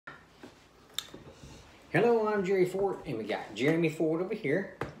Hello, I'm Jerry Ford, and we got Jeremy Ford over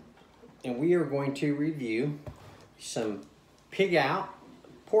here, and we are going to review some pig out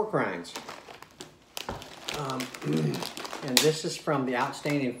pork rinds. And this is from the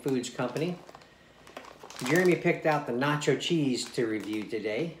Outstanding Foods Company. Jeremy picked out the Nacho cheese to review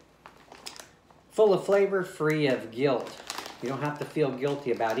today. Full of flavor, free of guilt. You don't have to feel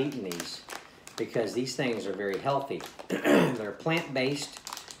guilty about eating these because these things are very healthy. They're plant-based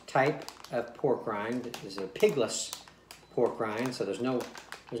type of pork rind. This is a pigless pork rind, so there's no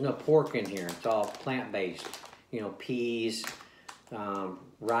pork in here. It's all plant-based. You know, peas,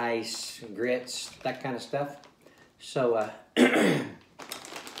 rice, grits, that kind of stuff. So let's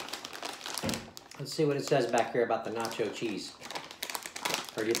see what it says back here about the nacho cheese.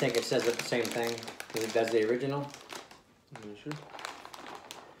 Or do you think it says it the same thing as it does the original? I'm not sure.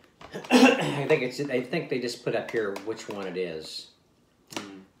 I think they just put up here which one it is.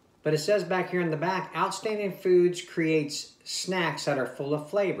 But it says back here in the back, Outstanding Foods creates snacks that are full of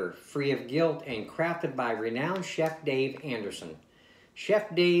flavor, free of guilt, and crafted by renowned Chef Dave Anderson.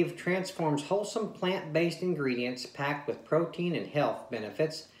 Chef Dave transforms wholesome plant-based ingredients packed with protein and health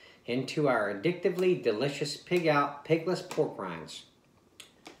benefits into our addictively delicious pigless pork rinds.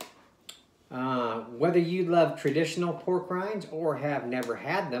 Whether you love traditional pork rinds or have never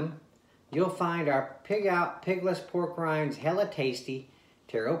had them, you'll find our pigless pork rinds hella tasty.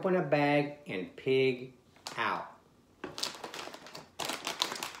 Tear open a bag and pig out.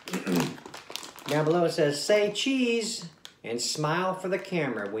 Down below it says, say cheese and smile for the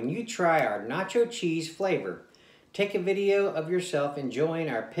camera when you try our nacho cheese flavor. Take a video of yourself enjoying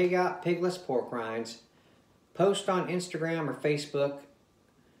our pigless pork rinds. Post on Instagram or Facebook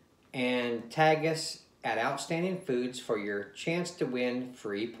and tag us at Outstanding Foods for your chance to win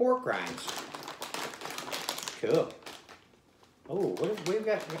free pork rinds. Cool. Oh, what have we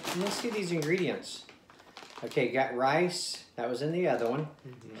got? Let's see these ingredients. Okay, got rice. That was in the other one.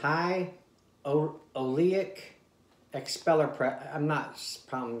 High oleic expeller prep.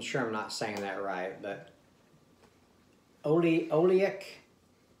 I'm sure I'm not saying that right, but oleic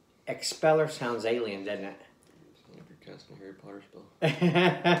expeller sounds alien, doesn't it? Sounds like you're casting a Harry Potter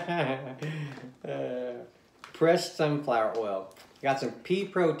spell. Pressed sunflower oil. Got some pea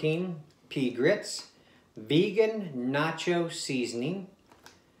protein, pea grits, vegan nacho seasoning,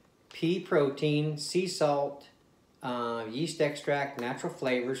 pea protein, sea salt, yeast extract, natural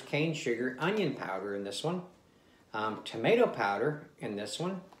flavors, cane sugar, onion powder in this one, tomato powder in this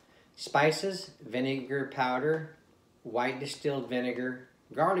one, spices, vinegar powder, white distilled vinegar,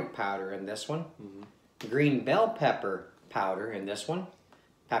 garlic powder in this one, green bell pepper powder in this one,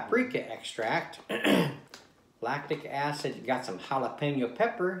 paprika extract, lactic acid, got some jalapeno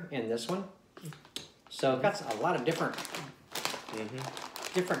pepper in this one. So it got a lot of different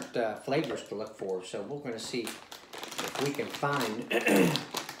flavors to look for. So we're going to see if we can find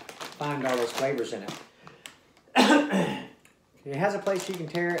all those flavors in it. It has a place you can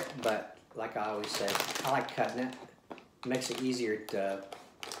tear it, but like I always say, I like cutting it. It makes it easier to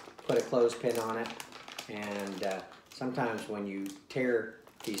put a clothespin on it. And sometimes when you tear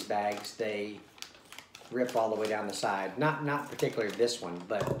these bags, they rip all the way down the side. Not particularly this one,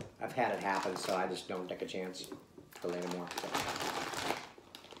 but I've had it happen, so I just don't take a chance really anymore.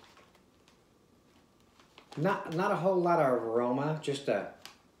 So. Not a whole lot of aroma, just a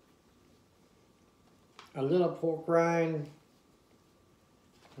little pork rind.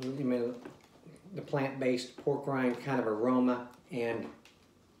 I mean, the plant-based pork rind kind of aroma, and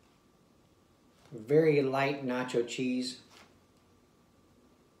very light nacho cheese.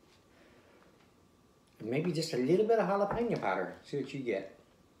 Maybe just a little bit of jalapeno powder. See what you get.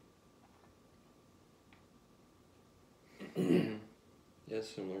 Yeah,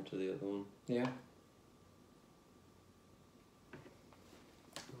 similar to the other one. Yeah.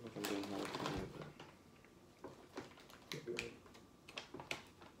 I don't know if I'm doing jalapeno,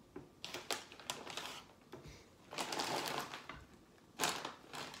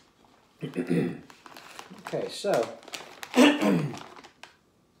 Okay, so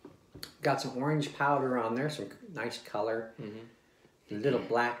got some orange powder on there, some nice color. Little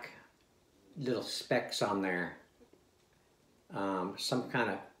black, little specks on there. Some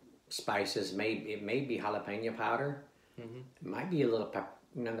kind of spices. It may be jalapeno powder. It might be a little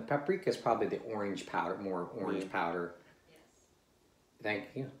the paprika is probably the orange powder, more orange powder. Yes.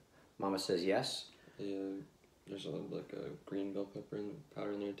 Thank you. Mama says yes. Yeah, there's like a green bell pepper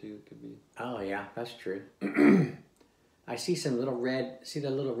powder in there too. It could be. Oh yeah, that's true. I see some little red. See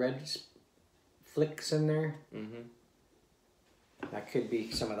the little red flicks in there? That could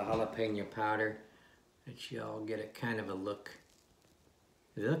be some of the jalapeno powder. Let y'all get a kind of a look.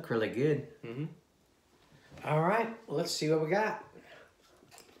 They look really good. All right, let's see what we got.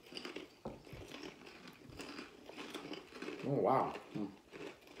 Oh, wow.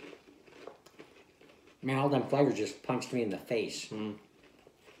 Man, all them flavors just punched me in the face.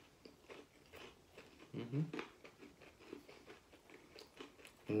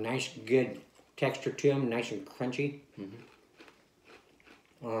 Nice, good texture to them, nice and crunchy.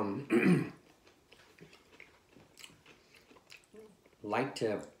 Light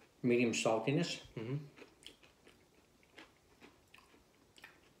to medium saltiness.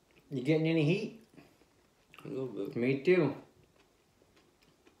 You getting any heat? A little bit. Me too.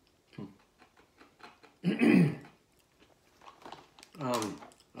 A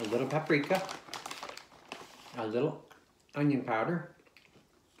little paprika, a little onion powder,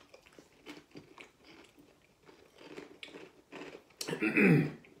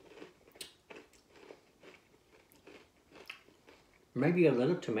 maybe a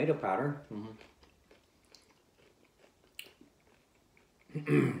little tomato powder.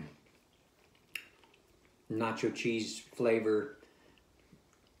 Nacho cheese flavor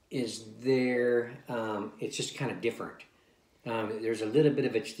is there. It's just kind of different. There's a little bit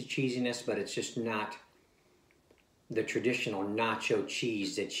of its cheesiness, but it's just not the traditional nacho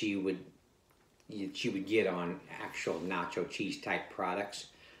cheese that you would get on actual nacho cheese type products.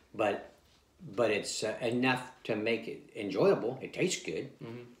 But it's enough to make it enjoyable. It tastes good.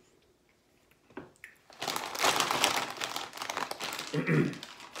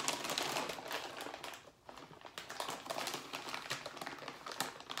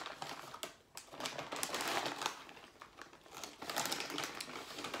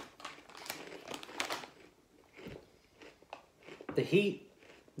 The heat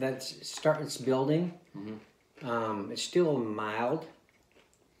starts building. It's still a mild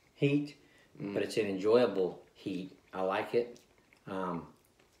heat, but it's an enjoyable heat. I like it.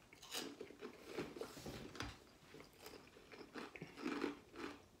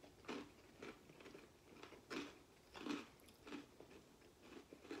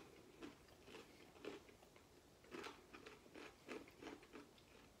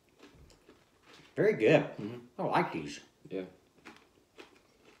 Very good. I like these. Yeah.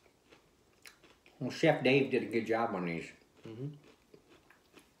 Well, Chef Dave did a good job on these.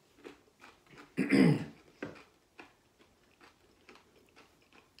 I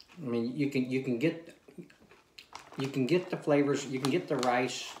mean, you can get the flavors. You can get the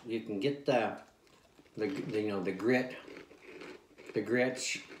rice. You can get the grit, the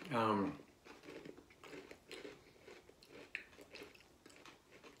grits. What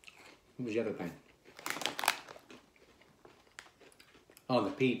was the other thing? Oh,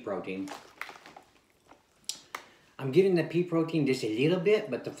 the pea protein. I'm getting the pea protein just a little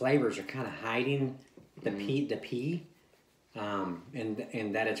bit, but the flavors are kind of hiding the pea,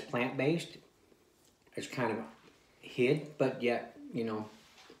 and that it's plant based. It's kind of hid, but yet you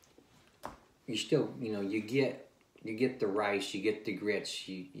still you get the rice, you get the grits.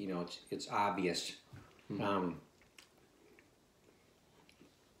 It's obvious.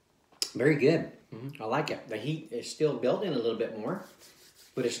 Very good. I like it. The heat is still building a little bit more,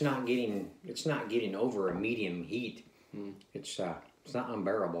 but it's not getting over a medium heat. It's not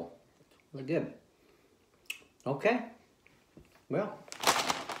unbearable. Really good. Okay. Well,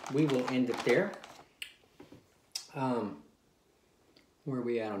 we will end it there. Where are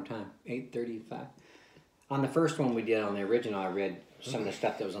we at on time? 8:35. On the first one we did on the original, I read some of the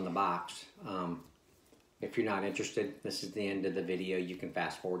stuff that was on the box. If you're not interested, this is the end of the video. You can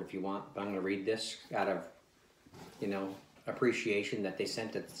fast forward if you want, but I'm going to read this out of, appreciation that they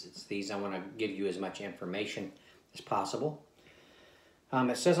sent us. It's these. I want to give you as much information as possible.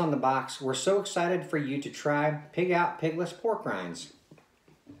 It says on the box, we're so excited for you to try Pig Out Pigless pork rinds.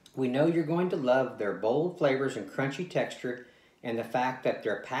 We know you're going to love their bold flavors and crunchy texture and the fact that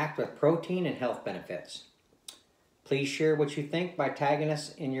they're packed with protein and health benefits. Please share what you think by tagging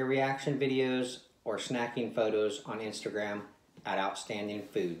us in your reaction videos or snacking photos on Instagram at Outstanding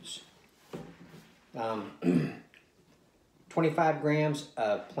Foods. 25 grams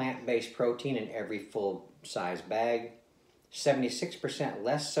of plant-based protein in every full-size bag, 76%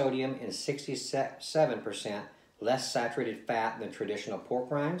 less sodium and 67% less saturated fat than traditional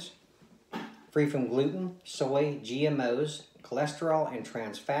pork rinds, free from gluten, soy, GMOs, cholesterol and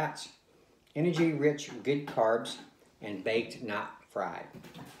trans fats, energy-rich good carbs, and baked, not fried.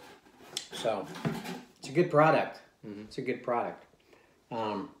 So, it's a good product. It's a good product.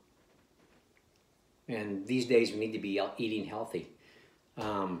 And these days we need to be eating healthy.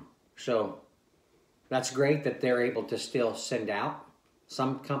 So, that's great that they're able to still send out.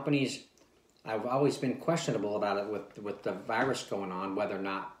 Some companies, I've always been questionable about it with the virus going on, whether or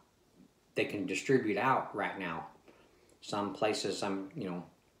not they can distribute out right now. Some places have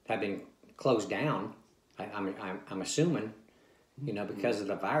been closed down. I'm assuming, because of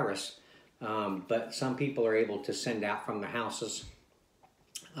the virus. But some people are able to send out from their houses.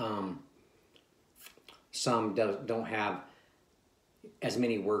 Some don't have as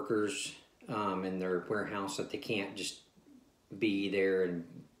many workers in their warehouse that they can't just be there and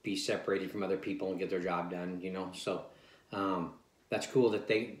be separated from other people and get their job done. So that's cool that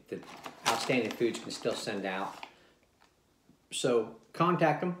that Outstanding Foods can still send out. So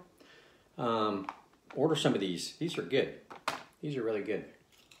contact them. Order some of these. These are good. These are really good.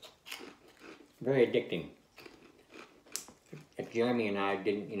 Very addicting. If Jeremy and I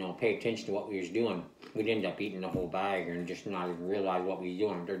didn't, pay attention to what we was doing, we'd end up eating the whole bag and just not even realize what we was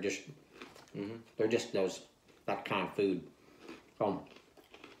doing. They're just that kind of food. So,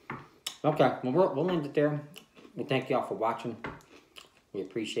 okay, well, we'll end it there. We thank y'all for watching. We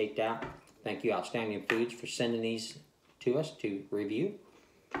appreciate that. Thank you, Outstanding Foods, for sending these to us to review.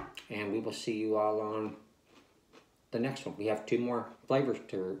 And we will see you all on the next one. We have 2 more flavors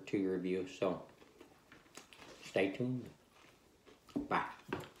to review, so stay tuned. Bye.